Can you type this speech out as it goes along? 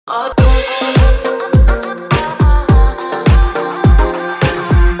Thank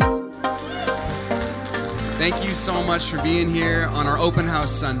you so much for being here on our Open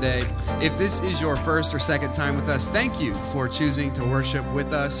House Sunday. If this is your first or second time with us, thank you for choosing to worship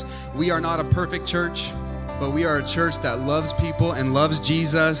with us. We are not a perfect church, but we are a church that loves people and loves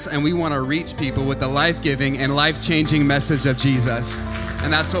Jesus, and we want to reach people with the life-giving and life-changing message of Jesus.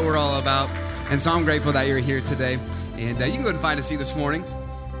 And that's what we're all about. And so I'm grateful that you're here today. And you can go and find a seat this morning.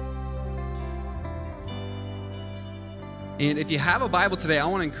 And if you have a Bible today, I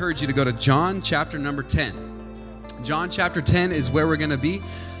want to encourage you to go to John chapter number 10. John chapter 10 is where we're going to be.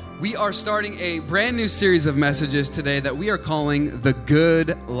 We are starting a brand new series of messages today that we are calling The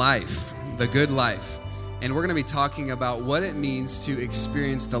Good Life. The Good Life. And we're going to be talking about what it means to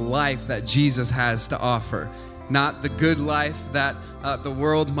experience the life that Jesus has to offer. Not the good life that the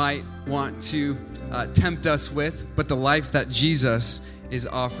world might want to tempt us with, but the life that Jesus is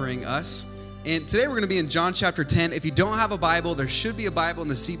offering us. And today we're going to be in John chapter 10. If you don't have a Bible, there should be a Bible in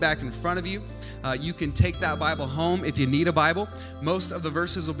the seat back in front of you. You can take that Bible home if you need a Bible. Most of the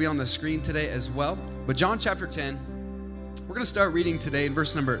verses will be on the screen today as well. But John chapter 10, we're going to start reading today in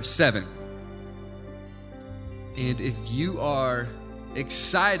verse number 7. And if you are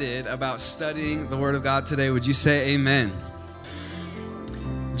excited about studying the Word of God today, would you say amen?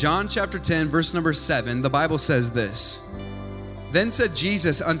 John chapter 10, verse number 7, the Bible says this. Then said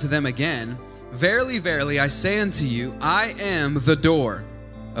Jesus unto them again, Verily, verily, I say unto you, I am the door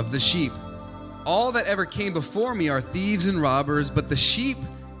of the sheep. All that ever came before me are thieves and robbers, but the sheep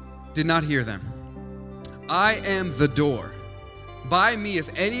did not hear them. I am the door. By me,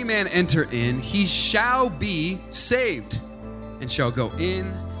 if any man enter in, he shall be saved, and shall go in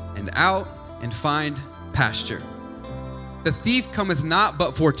and out and find pasture. The thief cometh not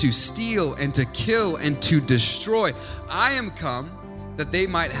but for to steal and to kill and to destroy. I am come that they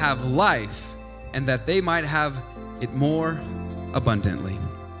might have life, and that they might have it more abundantly.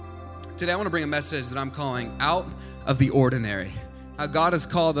 Today I want to bring a message that I'm calling Out of the Ordinary. How God has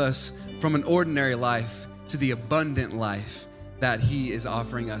called us from an ordinary life to the abundant life that He is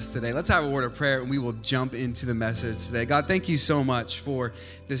offering us today. Let's have a word of prayer and we will jump into the message today. God, thank you so much for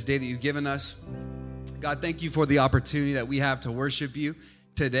this day that you've given us. God, thank you for the opportunity that we have to worship you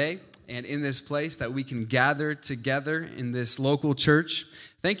today and in this place, that we can gather together in this local church.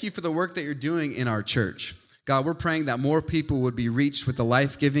 Thank you for the work that you're doing in our church. God, we're praying that more people would be reached with the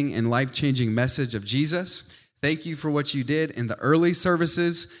life-giving and life-changing message of Jesus. Thank you for what you did in the early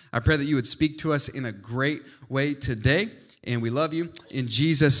services. I pray that you would speak to us in a great way today. And we love you in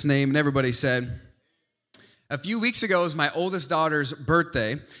Jesus' name. And everybody said, a few weeks ago was my oldest daughter's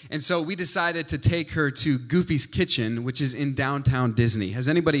birthday, and so we decided to take her to Goofy's Kitchen, which is in downtown Disney. Has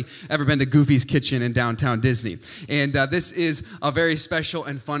anybody ever been to Goofy's Kitchen in downtown Disney? And this is a very special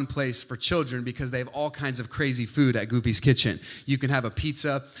and fun place for children because they have all kinds of crazy food at Goofy's Kitchen. You can have a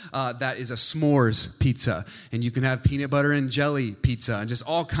pizza that is a s'mores pizza, and you can have peanut butter and jelly pizza, and just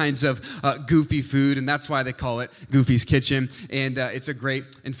all kinds of goofy food, and that's why they call it Goofy's Kitchen, and it's a great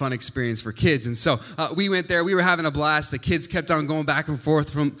and fun experience for kids. And so we went there. We were having a blast. The kids kept on going back and forth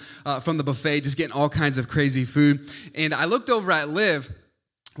from the buffet, just getting all kinds of crazy food. And I looked over at Liv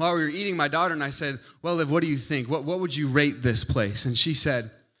while we were eating, my daughter, and I said, well, Liv, what do you think? What would you rate this place? And she said,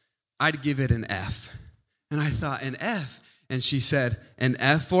 I'd give it an F. And I thought, an F? And she said, an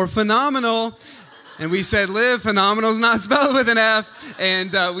F for phenomenal. And we said, Liv, phenomenal is not spelled with an F.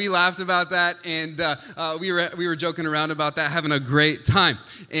 And we laughed about that. And we were joking around about that, having a great time.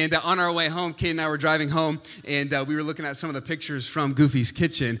 And on our way home, Kate and I were driving home, and we were looking at some of the pictures from Goofy's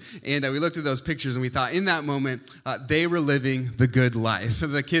Kitchen. And we looked at those pictures, and we thought, in that moment, they were living the good life.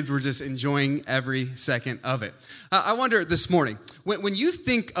 The kids were just enjoying every second of it. I wonder this morning, when you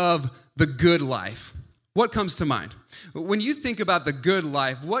think of the good life, what comes to mind? When you think about the good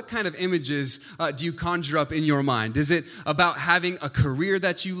life, what kind of images do you conjure up in your mind? Is it about having a career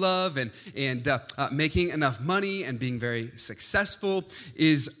that you love and making enough money and being very successful?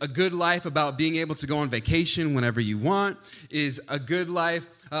 Is a good life about being able to go on vacation whenever you want? Is a good life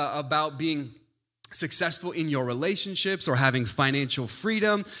about being successful in your relationships or having financial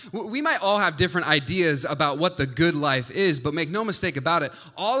freedom? We might all have different ideas about what the good life is, but make no mistake about it,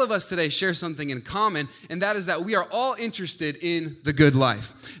 all of us today share something in common, and that is that we are all interested in the good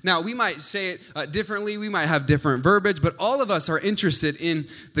life. Now, we might say it differently, we might have different verbiage, but all of us are interested in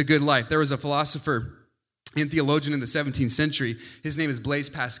the good life. There was a philosopher and theologian in the 17th century, his name is Blaise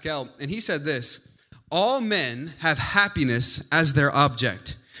Pascal, and he said this: all men have happiness as their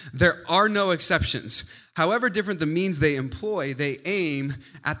object. There are no exceptions. However different the means they employ, they aim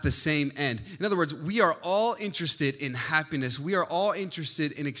at the same end. In other words, we are all interested in happiness. We are all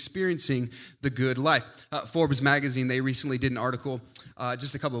interested in experiencing the good life. Forbes magazine, they recently did an article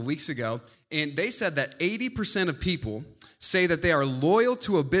just a couple of weeks ago, and they said that 80% of people say that they are loyal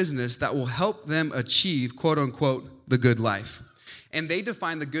to a business that will help them achieve, quote unquote, the good life. And they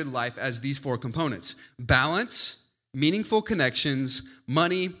define the good life as these four components: balance, meaningful connections,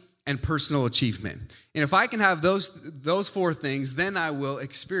 money, and personal achievement. And if I can have those four things, then I will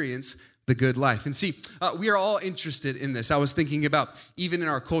experience the good life. And see, we are all interested in this. I was thinking about even in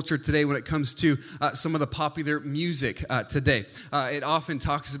our culture today when it comes to some of the popular music today. It often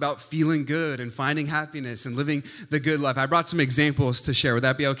talks about feeling good and finding happiness and living the good life. I brought some examples to share. Would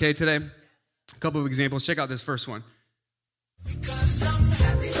that be okay today? A couple of examples. Check out this first one.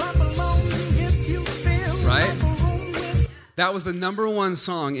 Right? That was the number one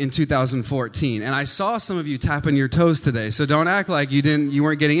song in 2014. And I saw some of you tapping your toes today, so don't act like you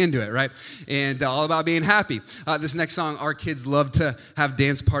weren't getting into it, right? And all about being happy. This next song, our kids love to have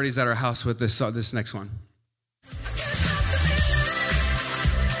dance parties at our house with this next one.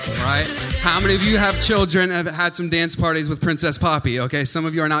 Right? How many of you have children and have had some dance parties with Princess Poppy? Okay, some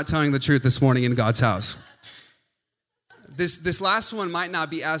of you are not telling the truth this morning in God's house. This last one might not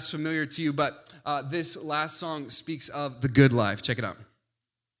be as familiar to you, but this last song speaks of the good life. Check it out.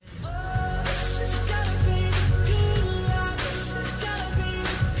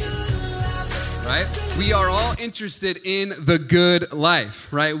 Right? We are all interested in the good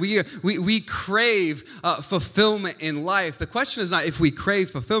life, right? We crave fulfillment in life. The question is not if we crave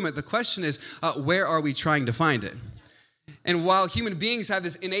fulfillment. The question is, where are we trying to find it? And while human beings have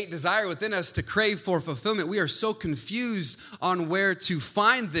this innate desire within us to crave for fulfillment, we are so confused on where to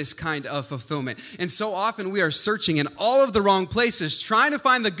find this kind of fulfillment. And so often we are searching in all of the wrong places, trying to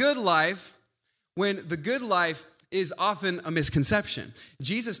find the good life, when the good life is often a misconception.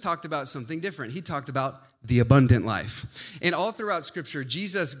 Jesus talked about something different. He talked about the abundant life. And all throughout Scripture,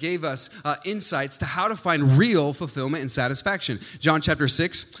 Jesus gave us insights to how to find real fulfillment and satisfaction. John chapter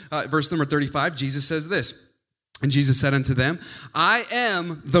 6, verse number 35, Jesus says this. And Jesus said unto them, I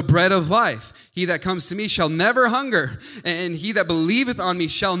am the bread of life. He that comes to me shall never hunger, and he that believeth on me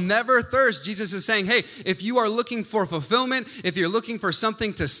shall never thirst. Jesus is saying, hey, if you are looking for fulfillment, if you're looking for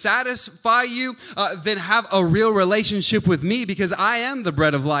something to satisfy you, then have a real relationship with me, because I am the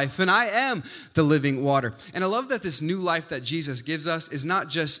bread of life, and I am the living water. And I love that this new life that Jesus gives us is not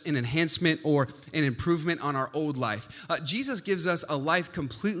just an enhancement or an improvement on our old life. Jesus gives us a life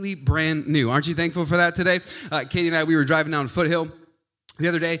completely brand new. Aren't you thankful for that today? Katie and I, we were driving down Foothill the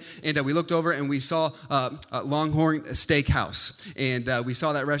other day, and we looked over and we saw Longhorn Steakhouse, and we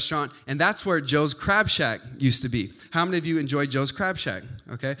saw that restaurant, and that's where Joe's Crab Shack used to be. How many of you enjoy Joe's Crab Shack?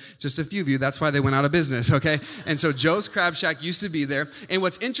 Okay, just a few of you. That's why they went out of business, okay? And so Joe's Crab Shack used to be there, and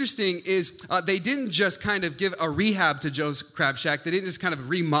what's interesting is they didn't just kind of give a rehab to Joe's Crab Shack. They didn't just kind of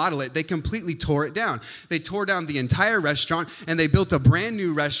remodel it. They completely tore it down. They tore down the entire restaurant, and they built a brand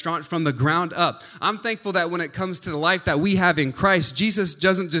new restaurant from the ground up. I'm thankful that when it comes to the life that we have in Christ, Jesus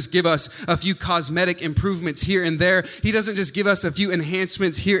doesn't just give us a few cosmetic improvements here and there. He doesn't just give us a few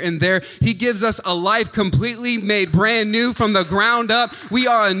enhancements here and there. He gives us a life completely made brand new from the ground up. We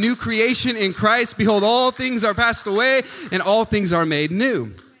are a new creation in Christ. Behold, all things are passed away and all things are made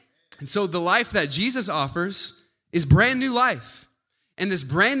new. And so the life that Jesus offers is brand new life. And this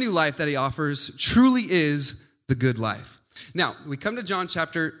brand new life that he offers truly is the good life. Now, we come to John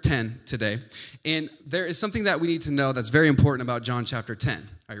chapter 10 today, and there is something that we need to know that's very important about John chapter 10.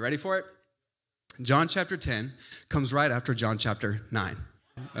 Are you ready for it? John chapter 10 comes right after John chapter 9,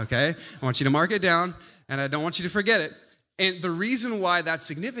 okay? I want you to mark it down, and I don't want you to forget it. And the reason why that's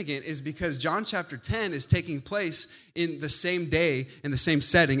significant is because John chapter 10 is taking place in the same day, in the same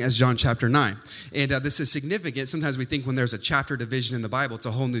setting as John chapter 9. And this is significant. Sometimes we think when there's a chapter division in the Bible, it's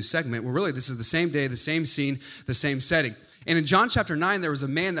a whole new segment. Well, really, this is the same day, the same scene, the same setting. And in John chapter 9, there was a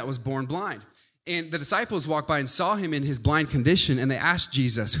man that was born blind. And the disciples walked by and saw him in his blind condition, and they asked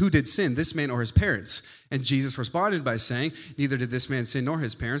Jesus, who did sin, this man or his parents? And Jesus responded by saying, neither did this man sin nor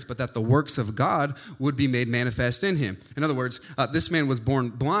his parents, but that the works of God would be made manifest in him. In other words, this man was born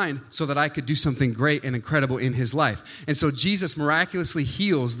blind so that I could do something great and incredible in his life. And so Jesus miraculously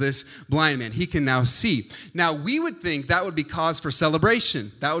heals this blind man. He can now see. Now, we would think that would be cause for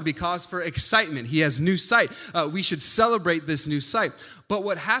celebration. That would be cause for excitement. He has new sight. We should celebrate this new sight. But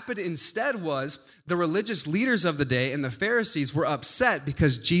what happened instead was the religious leaders of the day and the Pharisees were upset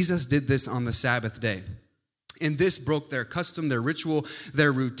because Jesus did this on the Sabbath day. And this broke their custom, their ritual,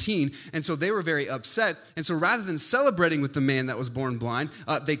 their routine. And so they were very upset. And so rather than celebrating with the man that was born blind,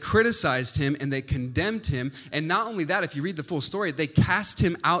 they criticized him and they condemned him. And not only that, if you read the full story, they cast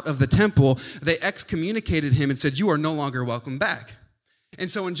him out of the temple. They excommunicated him and said, "You are no longer welcome back." And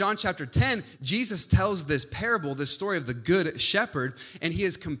so in John chapter 10, Jesus tells this parable, this story of the good shepherd, and he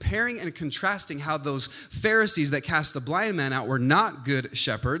is comparing and contrasting how those Pharisees that cast the blind man out were not good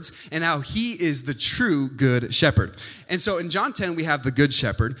shepherds, and how he is the true good shepherd. And so in John 10, we have the good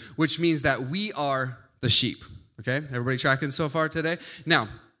shepherd, which means that we are the sheep. Okay, everybody tracking so far today? Now,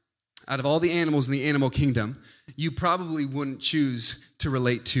 out of all the animals in the animal kingdom, you probably wouldn't choose to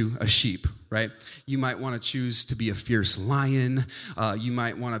relate to a sheep, right? You might want to choose to be a fierce lion. You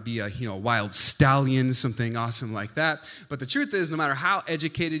might want to be a wild stallion, something awesome like that. But the truth is, no matter how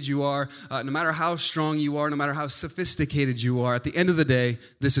educated you are, no matter how strong you are, no matter how sophisticated you are, at the end of the day,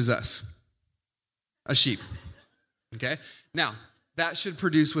 this is us, a sheep. Okay? Now, that should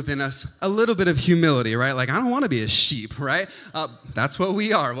produce within us a little bit of humility, right? Like, I don't want to be a sheep, right? That's what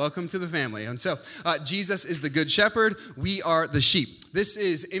we are. Welcome to the family. And so Jesus is the good shepherd. We are the sheep. This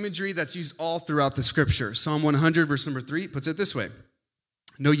is imagery that's used all throughout the scripture. Psalm 100, verse number 3 puts it this way.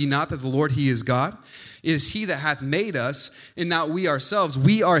 Know ye not that the Lord, he is God? It is he that hath made us, and not we ourselves.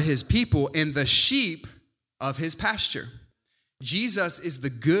 We are his people and the sheep of his pasture. Jesus is the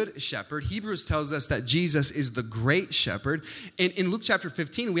good shepherd. Hebrews tells us that Jesus is the great shepherd. And in Luke chapter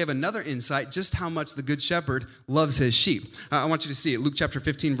 15, we have another insight just how much the good shepherd loves his sheep. I want you to see it. Luke chapter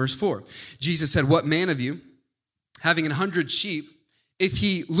 15, verse 4. Jesus said, "What man of you, having 100 sheep, if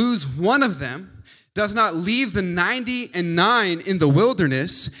he lose one of them, doth not leave the 99 in the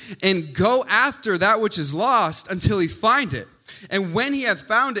wilderness and go after that which is lost until he find it? And when he hath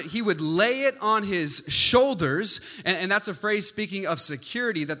found it, he would lay it on his shoulders." And that's a phrase speaking of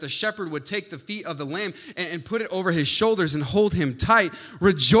security, that the shepherd would take the feet of the lamb and put it over his shoulders and hold him tight,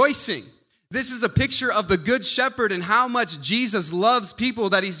 rejoicing. This is a picture of the good shepherd and how much Jesus loves people,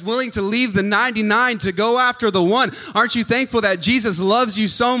 that he's willing to leave the 99 to go after the one. Aren't you thankful that Jesus loves you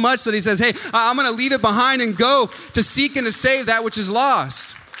so much that he says, "Hey, I'm going to leave it behind and go to seek and to save that which is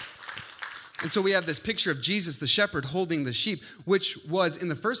lost"? And so we have this picture of Jesus, the shepherd, holding the sheep, which was in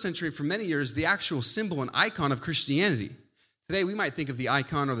the first century for many years the actual symbol and icon of Christianity. Today we might think of the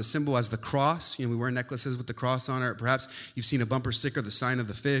icon or the symbol as the cross. We wear necklaces with the cross on it. Perhaps you've seen a bumper sticker, the sign of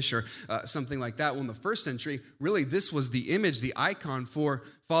the fish, or something like that. Well, in the first century, really this was the image, the icon for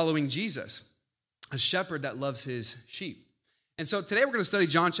following Jesus, a shepherd that loves his sheep. And so today we're going to study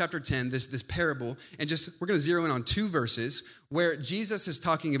John chapter 10, this parable, and we're going to zero in on two verses where Jesus is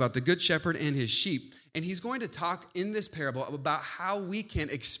talking about the good shepherd and his sheep. And he's going to talk in this parable about how we can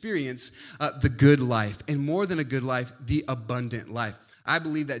experience the good life, and more than a good life, the abundant life. I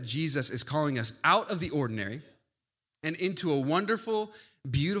believe that Jesus is calling us out of the ordinary and into a wonderful,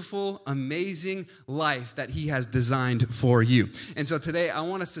 beautiful, amazing life that he has designed for you. And so today I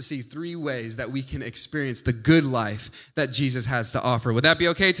want us to see three ways that we can experience the good life that Jesus has to offer. Would that be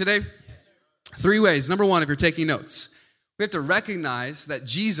okay today? Yes, sir. Three ways. Number one, if you're taking notes, we have to recognize that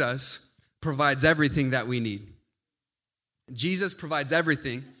Jesus provides everything that we need. Jesus provides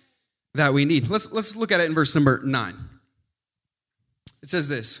everything that we need. Let's look at it in verse number 9. It says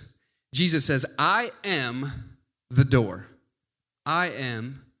this. Jesus says, "I am the door. I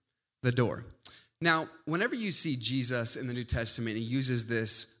am the door." Now, whenever you see Jesus in the New Testament, he uses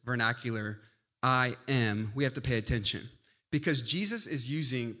this vernacular, "I am," we have to pay attention, because Jesus is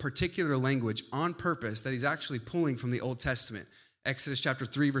using particular language on purpose that he's actually pulling from the Old Testament. Exodus chapter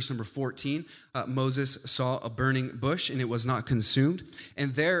 3, verse number 14, Moses saw a burning bush and it was not consumed.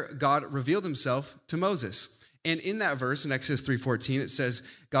 And there God revealed himself to Moses. And in that verse, in Exodus 3:14, it says,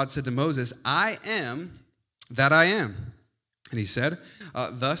 God said to Moses, "I am that I am." And he said,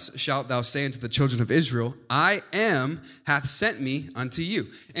 "Thus shalt thou say unto the children of Israel, I am hath sent me unto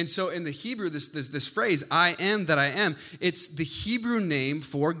you." And so in the Hebrew, this phrase, "I am that I am," it's the Hebrew name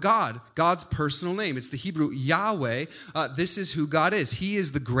for God, God's personal name. It's the Hebrew Yahweh. This is who God is. He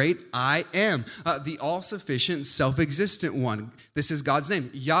is the great I am, the all-sufficient, self-existent one. This is God's name,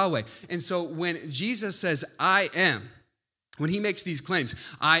 Yahweh. And so when Jesus says, "I am," when he makes these claims,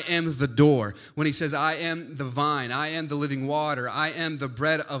 "I am the door," when he says, "I am the vine, I am the living water, I am the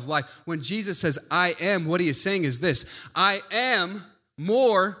bread of life," when Jesus says, "I am," what he is saying is this: I am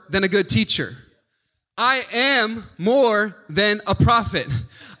more than a good teacher. I am more than a prophet.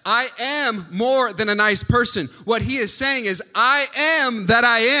 I am more than a nice person. What he is saying is, I am that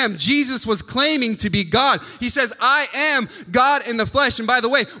I am. Jesus was claiming to be God. He says, I am God in the flesh. And by the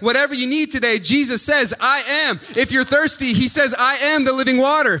way, whatever you need today, Jesus says, I am. If you're thirsty, he says, I am the living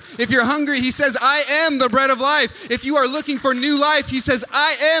water. If you're hungry, he says, I am the bread of life. If you are looking for new life, he says,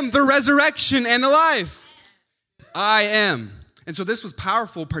 I am the resurrection and the life. I am. And so this was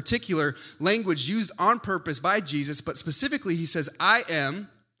powerful, particular language used on purpose by Jesus, but specifically he says, I am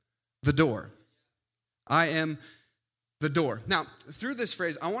the door. I am the door. Now, through this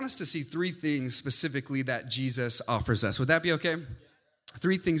phrase, I want us to see three things specifically that Jesus offers us. Would that be okay?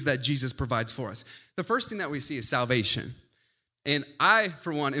 Three things that Jesus provides for us. The first thing that we see is salvation. And I,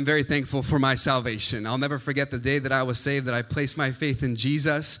 for one, am very thankful for my salvation. I'll never forget the day that I was saved, that I placed my faith in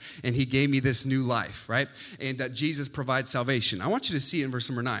Jesus, and he gave me this new life, right? And that Jesus provides salvation. I want you to see in verse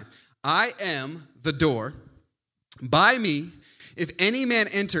number 9. I am the door. By me, if any man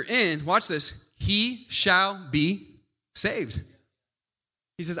enter in, watch this, he shall be saved.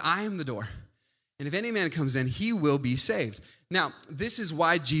 He says, I am the door. And if any man comes in, he will be saved. Now, this is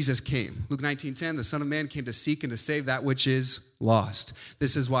why Jesus came. Luke 19:10, the Son of Man came to seek and to save that which is lost.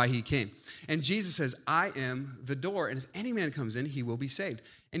 This is why he came. And Jesus says, I am the door, and if any man comes in, he will be saved.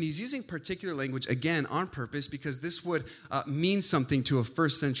 And he's using particular language, again, on purpose, because this would mean something to a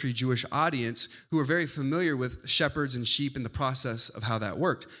first century Jewish audience who were very familiar with shepherds and sheep and the process of how that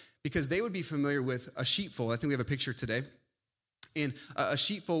worked. Because they would be familiar with a sheepfold. I think we have a picture today. And a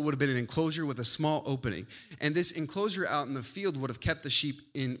sheepfold would have been an enclosure with a small opening. And this enclosure out in the field would have kept the sheep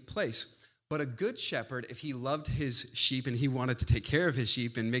in place. But a good shepherd, if he loved his sheep and he wanted to take care of his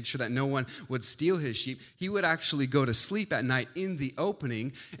sheep and make sure that no one would steal his sheep, he would actually go to sleep at night in the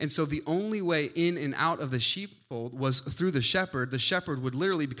opening. And so the only way in and out of the sheepfold was through the shepherd. The shepherd would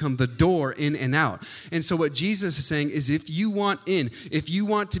literally become the door in and out. And so what Jesus is saying is, if you want in, if you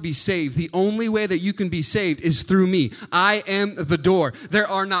want to be saved, the only way that you can be saved is through me. I am the door. There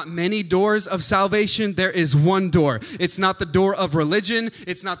are not many doors of salvation. There is one door. It's not the door of religion.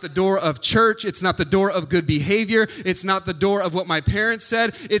 It's not the door of church. It's not the door of good behavior. It's not the door of what my parents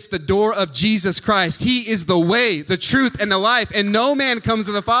said. It's the door of Jesus Christ. He is the way, the truth, and the life. And no man comes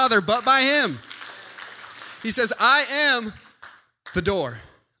to the Father but by him. He says, I am the door.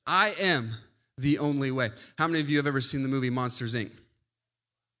 I am the only way. How many of you have ever seen the movie Monsters, Inc.?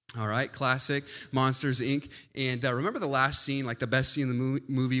 All right, classic, Monsters, Inc. And remember the last scene, like the best scene in the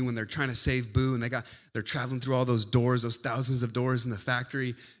movie when they're trying to save Boo and they're traveling through all those doors, those thousands of doors in the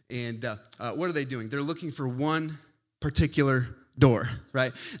factory. And what are they doing? They're looking for one particular door,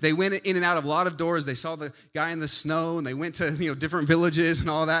 right? They went in and out of a lot of doors. They saw the guy in the snow, and they went to different villages and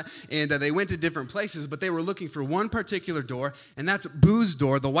all that, and they went to different places, but they were looking for one particular door, and that's Boo's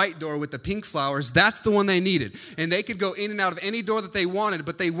door, the white door with the pink flowers. That's the one they needed, and they could go in and out of any door that they wanted,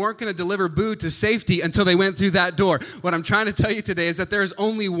 but they weren't going to deliver Boo to safety until they went through that door. What I'm trying to tell you today is that there is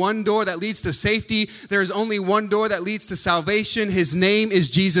only one door that leads to safety. There is only one door that leads to salvation. His name is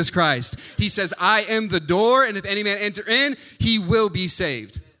Jesus Christ. He says, I am the door, and if any man enter in, he will be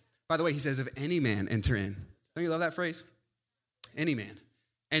saved. By the way, he says, if any man enter in. Don't you love that phrase? Any man,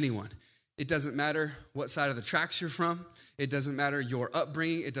 anyone. It doesn't matter what side of the tracks you're from. It doesn't matter your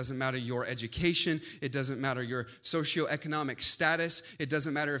upbringing. It doesn't matter your education. It doesn't matter your socioeconomic status. It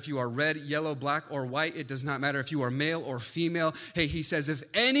doesn't matter if you are red, yellow, black, or white. It does not matter if you are male or female. Hey, he says, if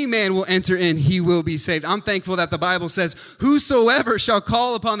any man will enter in, he will be saved. I'm thankful that the Bible says, whosoever shall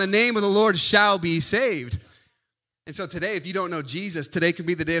call upon the name of the Lord shall be saved. And so today, if you don't know Jesus, today can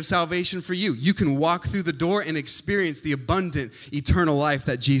be the day of salvation for you. You can walk through the door and experience the abundant, eternal life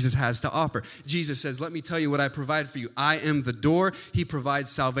that Jesus has to offer. Jesus says, let me tell you what I provide for you. I am the door. He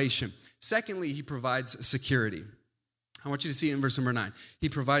provides salvation. Secondly, he provides security. I want you to see it in verse number 9. He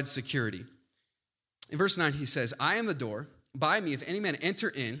provides security. In verse 9, he says, I am the door. By me, if any man enter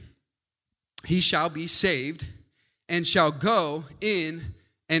in, he shall be saved and shall go in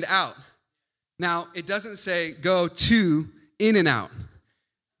and out. Now, it doesn't say go to in and out,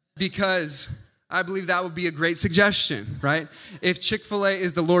 because I believe that would be a great suggestion, right? If Chick-fil-A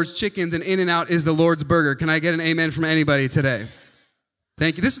is the Lord's chicken, then In-N-Out is the Lord's burger. Can I get an amen from anybody today?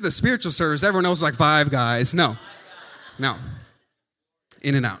 Thank you. This is the spiritual service. Everyone else is like Five Guys. No.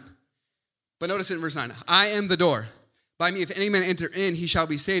 In-N-Out. But notice it in verse 9. I am the door. By me, if any man enter in, he shall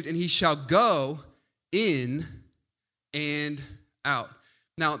be saved, and he shall go in and out.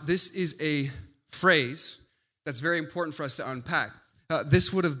 Now, this is a phrase that's very important for us to unpack.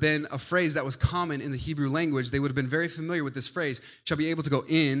 This would have been a phrase that was common in the Hebrew language. They would have been very familiar with this phrase, shall be able to go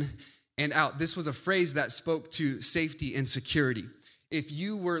in and out. This was a phrase that spoke to safety and security. If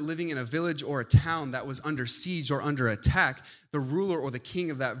you were living in a village or a town that was under siege or under attack, the ruler or the king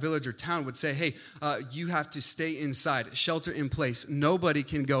of that village or town would say, hey, you have to stay inside, shelter in place. Nobody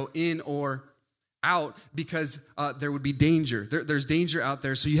can go in or out because there would be danger. There's danger out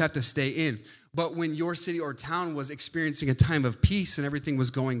there, so you have to stay in. But when your city or town was experiencing a time of peace and everything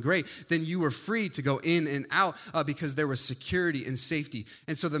was going great, then you were free to go in and out because there was security and safety.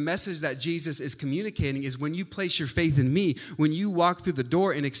 And so the message that Jesus is communicating is when you place your faith in me, when you walk through the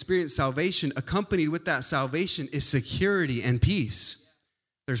door and experience salvation, accompanied with that salvation is security and peace.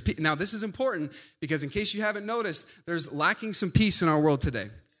 Now, this is important because in case you haven't noticed, there's lacking some peace in our world today.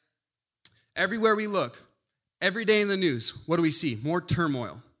 Everywhere we look, every day in the news, what do we see? More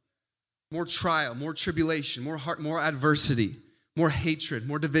turmoil. More trial, more tribulation, more adversity, more hatred,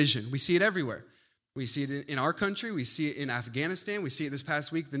 more division. We see it everywhere. We see it in our country. We see it in Afghanistan. We see it this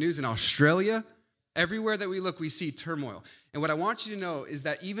past week, the news in Australia. Everywhere that we look, we see turmoil. And what I want you to know is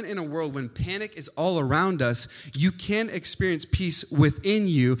that even in a world when panic is all around us, you can experience peace within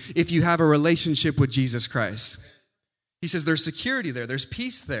you if you have a relationship with Jesus Christ. He says there's security there. There's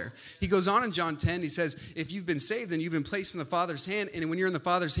peace there. He goes on in John 10. He says, if you've been saved, then you've been placed in the Father's hand. And when you're in the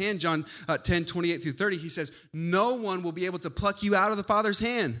Father's hand, John 10, 28 through 30, he says, no one will be able to pluck you out of the Father's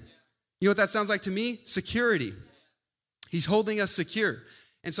hand. You know what that sounds like to me? Security. He's holding us secure.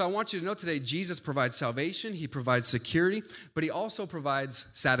 And so I want you to know today, Jesus provides salvation. He provides security, but he also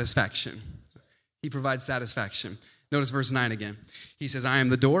provides satisfaction. He provides satisfaction. Notice verse 9 again. He says, I am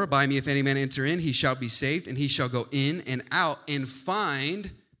the door. By me, if any man enter in, he shall be saved, and he shall go in and out and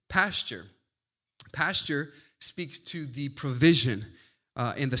find pasture. Pasture speaks to the provision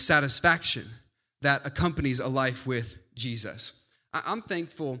and the satisfaction that accompanies a life with Jesus. I'm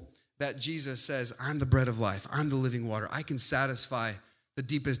thankful that Jesus says, I'm the bread of life. I'm the living water. I can satisfy the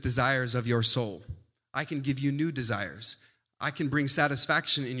deepest desires of your soul. I can give you new desires. I can bring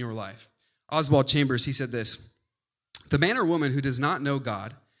satisfaction in your life. Oswald Chambers, he said this, the man or woman who does not know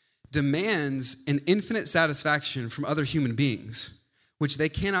God demands an infinite satisfaction from other human beings, which they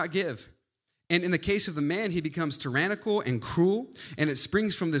cannot give. And in the case of the man, he becomes tyrannical and cruel, and it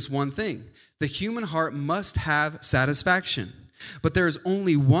springs from this one thing. The human heart must have satisfaction. But there is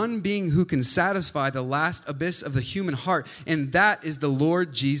only one being who can satisfy the last abyss of the human heart, and that is the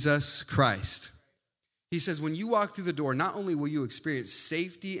Lord Jesus Christ. He says, when you walk through the door, not only will you experience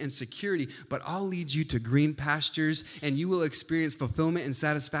safety and security, but I'll lead you to green pastures, and you will experience fulfillment and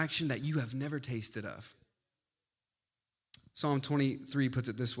satisfaction that you have never tasted of. Psalm 23 puts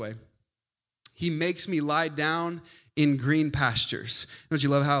it this way. He makes me lie down in green pastures. Don't you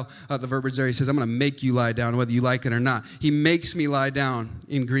love how the verbiage there, he says, I'm going to make you lie down whether you like it or not. He makes me lie down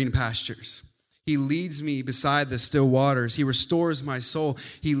in green pastures. He leads me beside the still waters. He restores my soul.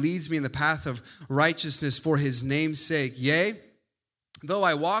 He leads me in the path of righteousness for his name's sake. Yea, though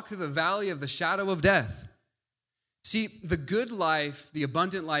I walk through the valley of the shadow of death. See, the good life, the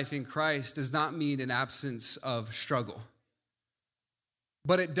abundant life in Christ does not mean an absence of struggle.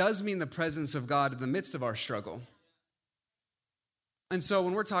 But it does mean the presence of God in the midst of our struggle. And so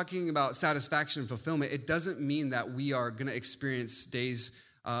when we're talking about satisfaction and fulfillment, it doesn't mean that we are going to experience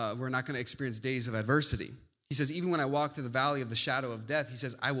we're not going to experience days of adversity. He says, even when I walk through the valley of the shadow of death, he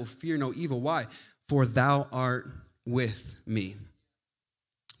says, I will fear no evil. Why? For thou art with me.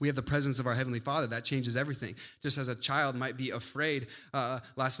 We have the presence of our Heavenly Father. That changes everything. Just as a child might be afraid.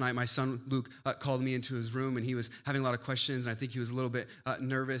 Last night, my son Luke called me into his room, and he was having a lot of questions, and I think he was a little bit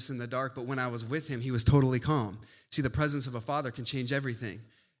nervous in the dark. But when I was with him, he was totally calm. See, the presence of a father can change everything.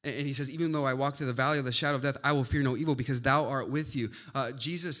 And he says, even though I walk through the valley of the shadow of death, I will fear no evil because thou art with you.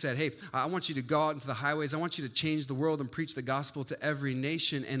 Jesus said, hey, I want you to go out into the highways. I want you to change the world and preach the gospel to every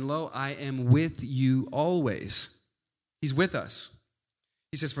nation. And lo, I am with you always. He's with us.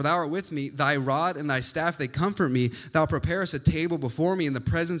 He says, for thou art with me, thy rod and thy staff, they comfort me. Thou preparest a table before me in the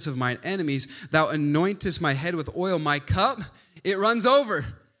presence of mine enemies. Thou anointest my head with oil. My cup, it runs over.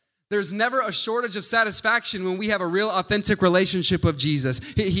 There's never a shortage of satisfaction when we have a real authentic relationship with Jesus.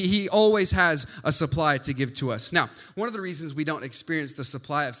 He always has a supply to give to us. Now, one of the reasons we don't experience the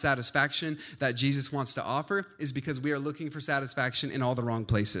supply of satisfaction that Jesus wants to offer is because we are looking for satisfaction in all the wrong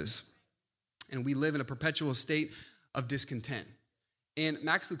places. And we live in a perpetual state of discontent. And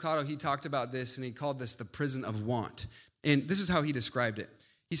Max Lucado, he talked about this, and he called this the prison of want. And this is how he described it.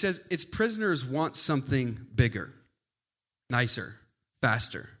 He says, its prisoners want something bigger, nicer,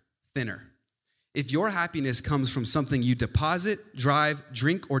 faster, thinner. If your happiness comes from something you deposit, drive,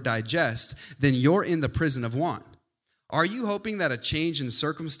 drink, or digest, then you're in the prison of want. Are you hoping that a change in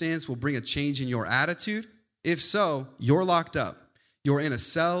circumstance will bring a change in your attitude? If so, you're locked up. You're in a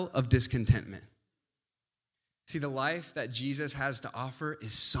cell of discontentment. See, the life that Jesus has to offer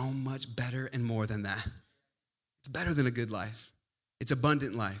is so much better and more than that. It's better than a good life. It's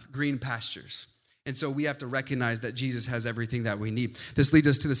abundant life, green pastures. And so we have to recognize that Jesus has everything that we need. This leads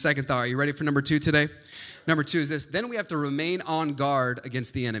us to the second thought. Are you ready for number 2 today? Number 2 is this. Then we have to remain on guard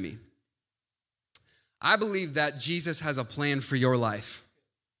against the enemy. I believe that Jesus has a plan for your life.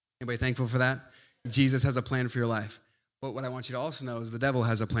 Anybody thankful for that? Jesus has a plan for your life. But what I want you to also know is the devil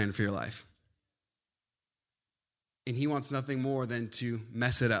has a plan for your life. And he wants nothing more than to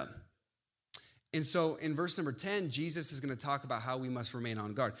mess it up. And so in verse number 10, Jesus is going to talk about how we must remain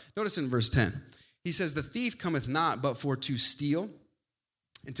on guard. Notice in verse 10, he says, the thief cometh not but for to steal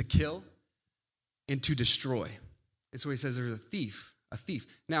and to kill and to destroy. And so he says there's a thief.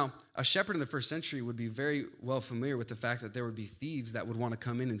 Now, a shepherd in the first century would be very well familiar with the fact that there would be thieves that would want to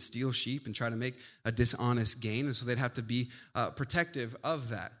come in and steal sheep and try to make a dishonest gain. And so they'd have to be protective of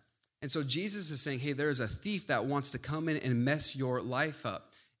that. And so Jesus is saying, hey, there is a thief that wants to come in and mess your life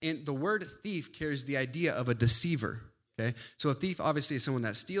up. And the word thief carries the idea of a deceiver. Okay? So a thief obviously is someone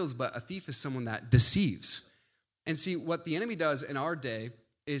that steals, but a thief is someone that deceives. And see, what the enemy does in our day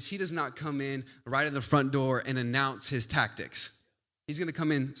is he does not come in right in the front door and announce his tactics. He's going to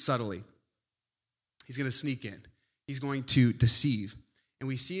come in subtly. He's going to sneak in. He's going to deceive. And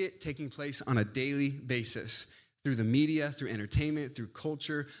we see it taking place on a daily basis through the media, through entertainment, through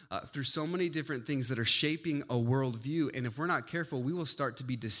culture, through so many different things that are shaping a worldview. And if we're not careful, we will start to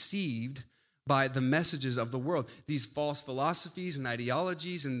be deceived by the messages of the world. These false philosophies and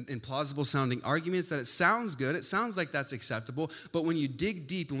ideologies and plausible sounding arguments that it sounds good, it sounds like that's acceptable, but when you dig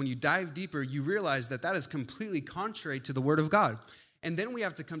deep and when you dive deeper, you realize that that is completely contrary to the Word of God. And then we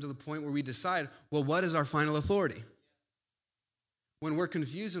have to come to the point where we decide, well, what is our final authority? When we're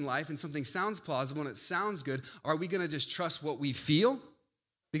confused in life and something sounds plausible and it sounds good, are we going to just trust what we feel?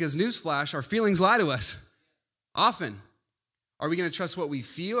 Because newsflash, our feelings lie to us often. Are we going to trust what we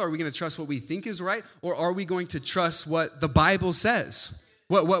feel? Are we going to trust what we think is right? Or are we going to trust what the Bible says?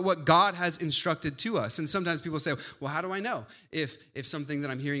 What God has instructed to us? And sometimes people say, well, how do I know if something that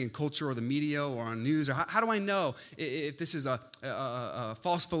I'm hearing in culture or the media or on news, or how do I know if this is a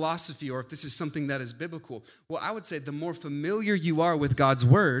false philosophy or if this is something that is biblical? Well, I would say the more familiar you are with God's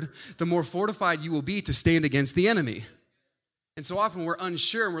word, the more fortified you will be to stand against the enemy. And so often we're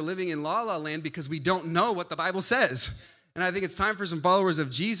unsure and we're living in la-la land because we don't know what the Bible says. And I think it's time for some followers of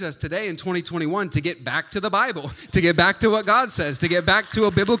Jesus today in 2021 to get back to the Bible, to get back to what God says, to get back to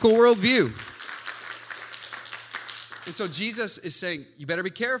a biblical worldview. And so Jesus is saying, you better be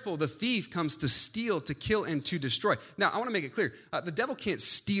careful. The thief comes to steal, to kill, and to destroy. Now, I want to make it clear. The devil can't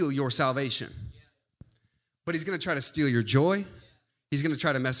steal your salvation. But he's going to try to steal your joy. He's going to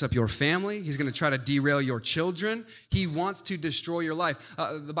try to mess up your family. He's going to try to derail your children. He wants to destroy your life.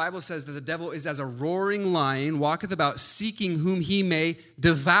 The Bible says that the devil is as a roaring lion, walketh about seeking whom he may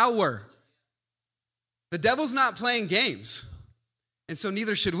devour. The devil's not playing games, and so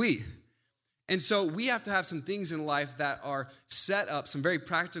neither should we. And so we have to have some things in life that are set up, some very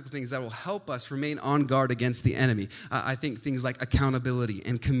practical things that will help us remain on guard against the enemy. I think things like accountability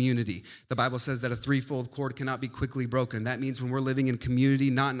and community. The Bible says that a threefold cord cannot be quickly broken. That means when we're living in community,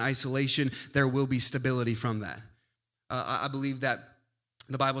 not in isolation, there will be stability from that. I believe that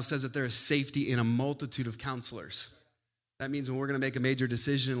the Bible says that there is safety in a multitude of counselors. That means when we're going to make a major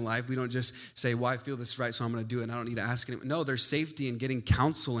decision in life, we don't just say, well, I feel this is right, so I'm going to do it, and I don't need to ask anyone. No, there's safety in getting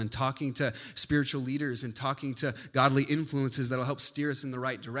counsel and talking to spiritual leaders and talking to godly influences that will help steer us in the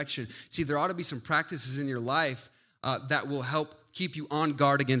right direction. See, there ought to be some practices in your life that will help keep you on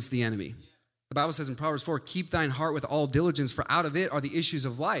guard against the enemy. The Bible says in Proverbs 4, keep thine heart with all diligence, for out of it are the issues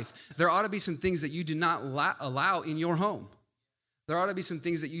of life. There ought to be some things that you do not allow in your home. There ought to be some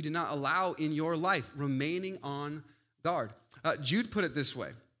things that you do not allow in your life, remaining on guard. Jude put it this way.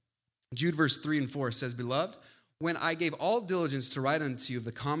 Jude verse 3 and 4 says, Beloved, when I gave all diligence to write unto you of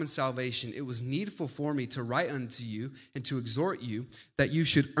the common salvation, it was needful for me to write unto you and to exhort you that you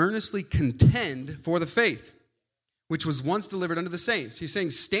should earnestly contend for the faith, which was once delivered unto the saints. He's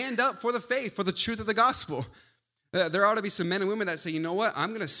saying, stand up for the faith, for the truth of the gospel. There ought to be some men and women that say, you know what, I'm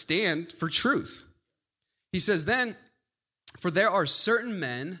going to stand for truth. He says then, for there are certain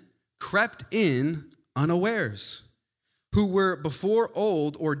men crept in unawares, who were before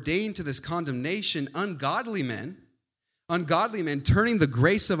old ordained to this condemnation, ungodly men turning the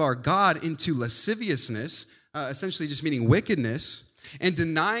grace of our God into lasciviousness, essentially just meaning wickedness, and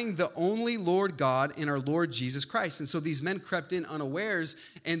denying the only Lord God and our Lord Jesus Christ. And so these men crept in unawares,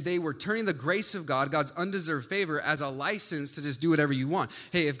 and they were turning the grace of God, God's undeserved favor, as a license to just do whatever you want.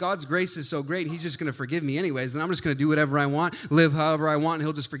 Hey, if God's grace is so great, he's just going to forgive me anyways, then I'm just going to do whatever I want, live however I want, and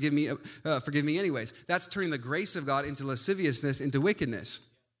he'll just forgive me anyways. That's turning the grace of God into lasciviousness, into wickedness.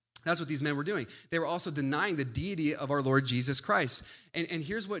 That's what these men were doing. They were also denying the deity of our Lord Jesus Christ. And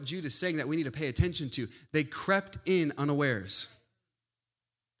here's what Jude is saying that we need to pay attention to. They crept in unawares.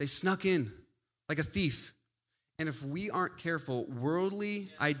 They snuck in like a thief. And if we aren't careful, worldly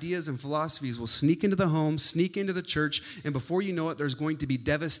ideas and philosophies will sneak into the home, sneak into the church, and before you know it, there's going to be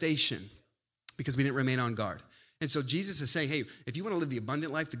devastation because we didn't remain on guard. And so Jesus is saying, hey, if you want to live the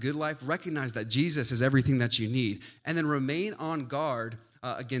abundant life, the good life, recognize that Jesus is everything that you need, and then remain on guard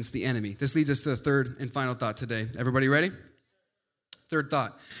against the enemy. This leads us to the third and final thought today. Everybody ready? Third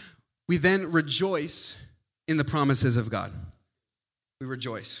thought. We then rejoice in the promises of God. We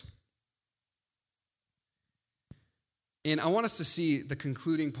rejoice. And I want us to see the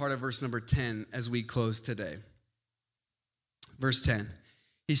concluding part of verse number 10 as we close today. Verse 10.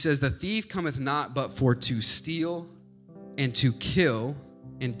 He says, the thief cometh not but for to steal and to kill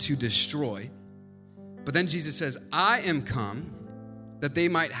and to destroy. But then Jesus says, I am come that they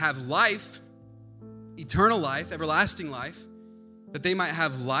might have life, eternal life, everlasting life, that they might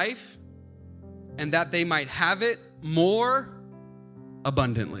have life and that they might have it more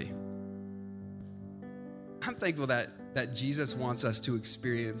abundantly. I'm thankful that Jesus wants us to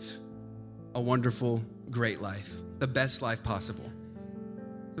experience a wonderful, great life, the best life possible.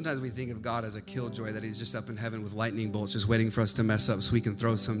 Sometimes we think of God as a killjoy, that he's just up in heaven with lightning bolts, just waiting for us to mess up so we can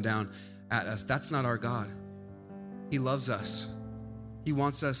throw some down at us. That's not our God. He loves us. He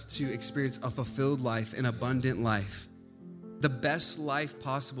wants us to experience a fulfilled life, an abundant life. The best life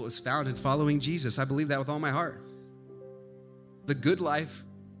possible is found in following Jesus. I believe that with all my heart. The good life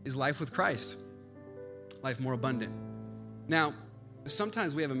is life with Christ, life more abundant. Now,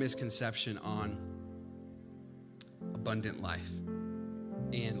 sometimes we have a misconception on abundant life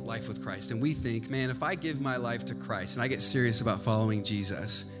and life with Christ. And we think, man, if I give my life to Christ and I get serious about following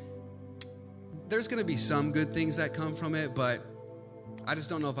Jesus, there's going to be some good things that come from it, but I just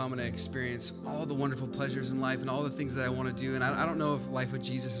don't know if I'm going to experience all the wonderful pleasures in life and all the things that I want to do. And I don't know if life with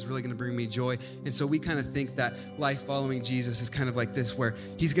Jesus is really going to bring me joy. And so we kind of think that life following Jesus is kind of like this, where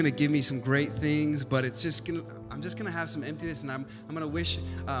he's going to give me some great things, but I'm just going to have some emptiness, and I'm going to wish,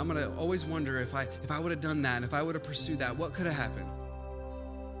 I'm going to always wonder if I would have done that, and if I would have pursued that, what could have happened?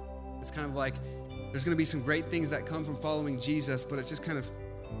 It's kind of like there's going to be some great things that come from following Jesus, but it's just kind of,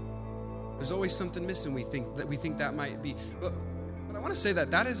 there's always something missing. We think that might be, but I want to say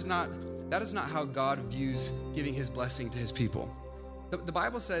that is not how God views giving his blessing to his people. The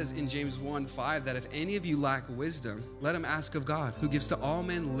Bible says in James 1:5 that if any of you lack wisdom, let him ask of God, who gives to all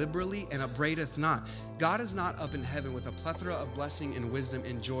men liberally and upbraideth not. God is not up in heaven with a plethora of blessing and wisdom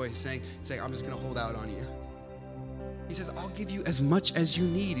and joy saying, I'm just going to hold out on you. He says, I'll give you as much as you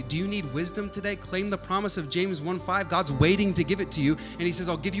need. Do you need wisdom today? Claim the promise of James 1:5. God's waiting to give it to you. And he says,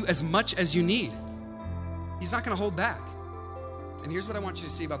 I'll give you as much as you need. He's not going to hold back. And here's what I want you to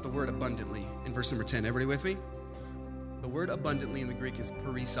see about the word abundantly in verse number 10. Everybody with me? The word abundantly in the Greek is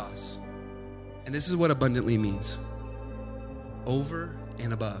perissos. And this is what abundantly means. Over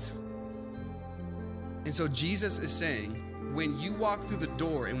and above. And so Jesus is saying, when you walk through the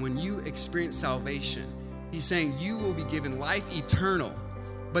door and when you experience salvation, he's saying you will be given life eternal,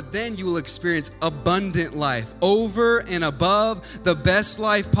 but then you will experience abundant life, over and above the best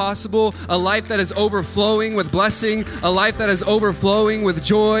life possible, a life that is overflowing with blessing, a life that is overflowing with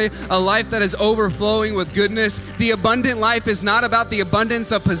joy, a life that is overflowing with goodness. The abundant life is not about the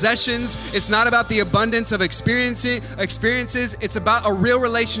abundance of possessions. It's not about the abundance of experiences. It's about a real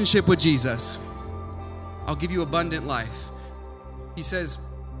relationship with Jesus. I'll give you abundant life. He says,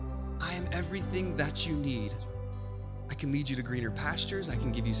 I am everything that you need. I can lead you to greener pastures. I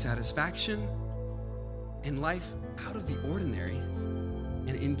can give you satisfaction and life out of the ordinary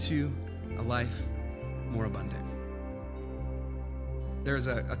and into a life more abundant. There's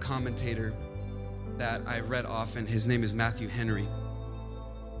a commentator that I read often. His name is Matthew Henry.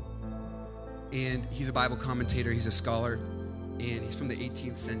 And he's a Bible commentator. He's a scholar. And he's from the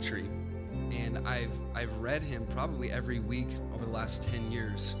 18th century. And I've read him probably every week over the last 10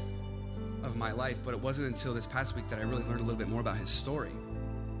 years of my life, but it wasn't until this past week that I really learned a little bit more about his story.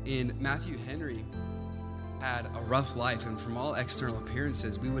 And Matthew Henry had a rough life, and from all external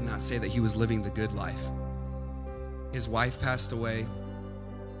appearances, we would not say that he was living the good life. His wife passed away.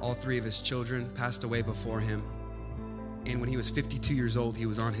 All three of his children passed away before him. And when he was 52 years old, he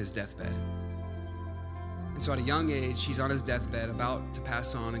was on his deathbed. And so at a young age, he's on his deathbed, about to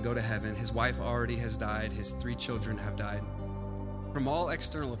pass on and go to heaven. His wife already has died. His 3 children have died. From all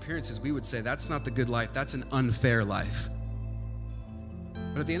external appearances, we would say that's not the good life. That's an unfair life.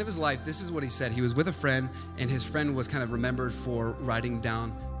 But at the end of his life, this is what he said. He was with a friend, and his friend was kind of remembered for writing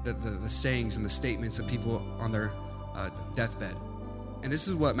down the sayings and the statements of people on their deathbed. And this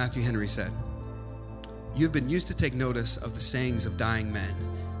is what Matthew Henry said. You have been used to take notice of the sayings of dying men.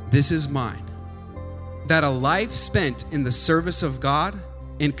 This is mine. That a life spent in the service of God,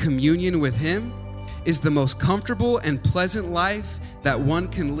 in communion with Him, is the most comfortable and pleasant life that one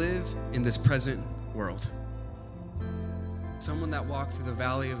can live in this present world. Someone that walked through the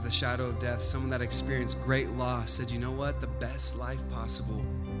valley of the shadow of death, someone that experienced great loss, said, you know what? The best life possible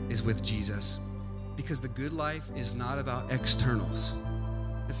is with Jesus. Because the good life is not about externals.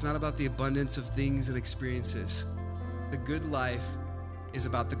 It's not about the abundance of things and experiences. The good life is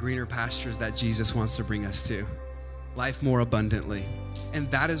about the greener pastures that Jesus wants to bring us to. Life more abundantly. And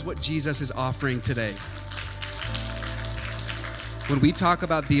that is what Jesus is offering today. When we talk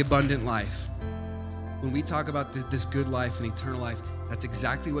about the abundant life, when we talk about this good life and eternal life, that's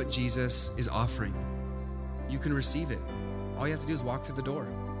exactly what Jesus is offering. You can receive it. All you have to do is walk through the door.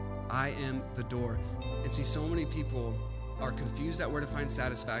 I am the door. And see, so many people are confused at where to find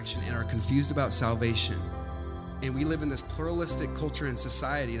satisfaction and are confused about salvation. And we live in this pluralistic culture and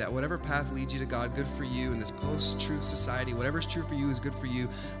society that whatever path leads you to God, good for you. In this post-truth society, whatever's true for you is good for you.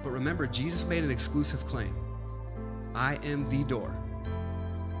 But remember, Jesus made an exclusive claim. I am the door.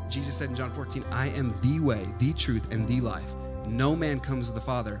 Jesus said in John 14, I am the way, the truth, and the life. No man comes to the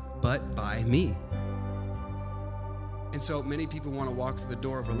Father but by me. And so many people want to walk through the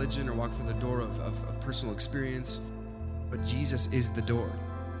door of religion or walk through the door of personal experience, but Jesus is the door.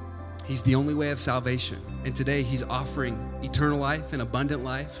 He's the only way of salvation. And today He's offering eternal life and abundant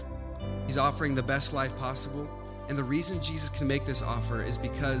life. He's offering the best life possible. And the reason Jesus can make this offer is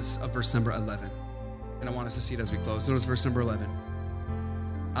because of verse number 11. And I want us to see it as we close. Notice verse number 11.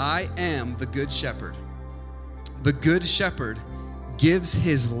 I am the good shepherd. The good shepherd gives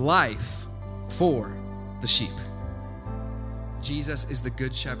his life for the sheep. Jesus is the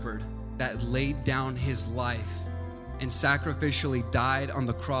good shepherd that laid down his life and sacrificially died on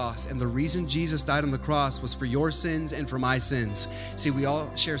the cross. And the reason Jesus died on the cross was for your sins and for my sins. See, we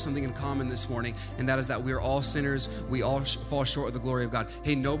all share something in common this morning, and that is that we are all sinners. We all fall short of the glory of God.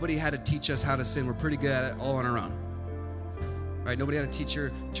 Hey, nobody had to teach us how to sin. We're pretty good at it all on our own. Right? Nobody had to teach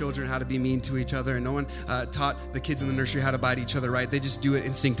your children how to be mean to each other, and no one taught the kids in the nursery how to bite each other, right? They just do it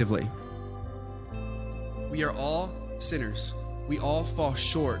instinctively. We are all sinners. We all fall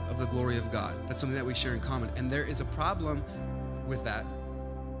short of the glory of God. That's something that we share in common. And there is a problem with that,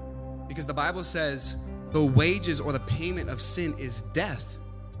 because the Bible says the wages or the payment of sin is death.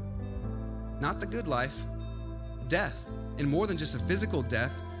 Not the good life, death. And more than just a physical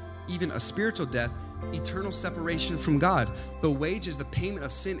death, even a spiritual death, eternal separation from God. The wages, the payment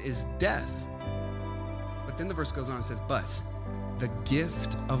of sin is death. But then the verse goes on and says, but the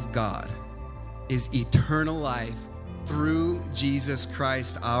gift of God is eternal life through Jesus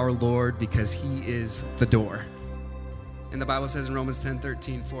Christ our Lord, because He is the door. And the Bible says in Romans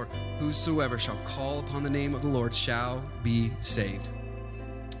 10:13, for whosoever shall call upon the name of the Lord shall be saved.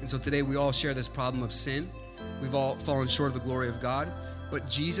 And so today we all share this problem of sin. We've all fallen short of the glory of God. But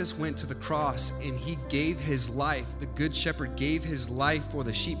Jesus went to the cross and He gave His life. The good shepherd gave His life for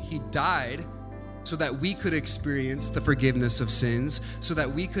the sheep. He died so that we could experience the forgiveness of sins, so that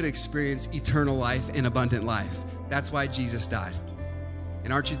we could experience eternal life and abundant life. That's why Jesus died.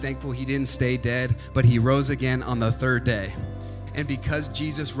 And aren't you thankful He didn't stay dead, but He rose again on the third day? And because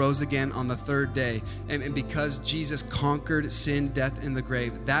Jesus rose again on the third day, and because Jesus conquered sin, death, and the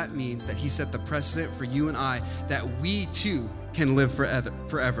grave, that means that He set the precedent for you and I, that we too can live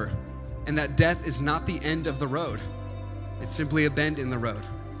forever. And that death is not the end of the road. It's simply a bend in the road.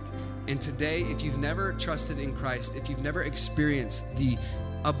 And today, if you've never trusted in Christ, if you've never experienced the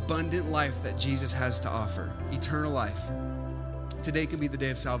abundant life that Jesus has to offer, eternal life, today can be the day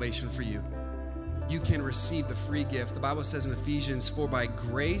of salvation for you. You can receive the free gift. The Bible says in Ephesians, for by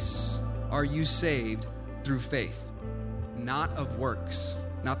grace are you saved through faith, not of works.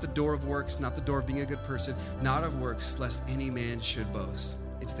 Not the door of works, not the door of being a good person, not of works, lest any man should boast.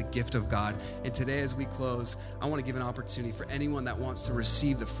 It's the gift of God. And today as we close, I want to give an opportunity for anyone that wants to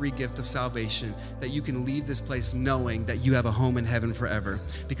receive the free gift of salvation, that you can leave this place knowing that you have a home in heaven forever.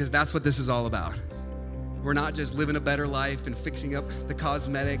 Because that's what this is all about. We're not just living a better life and fixing up the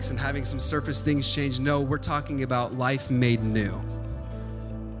cosmetics and having some surface things change. No, we're talking about life made new.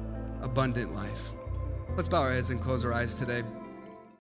 Abundant life. Let's bow our heads and close our eyes today.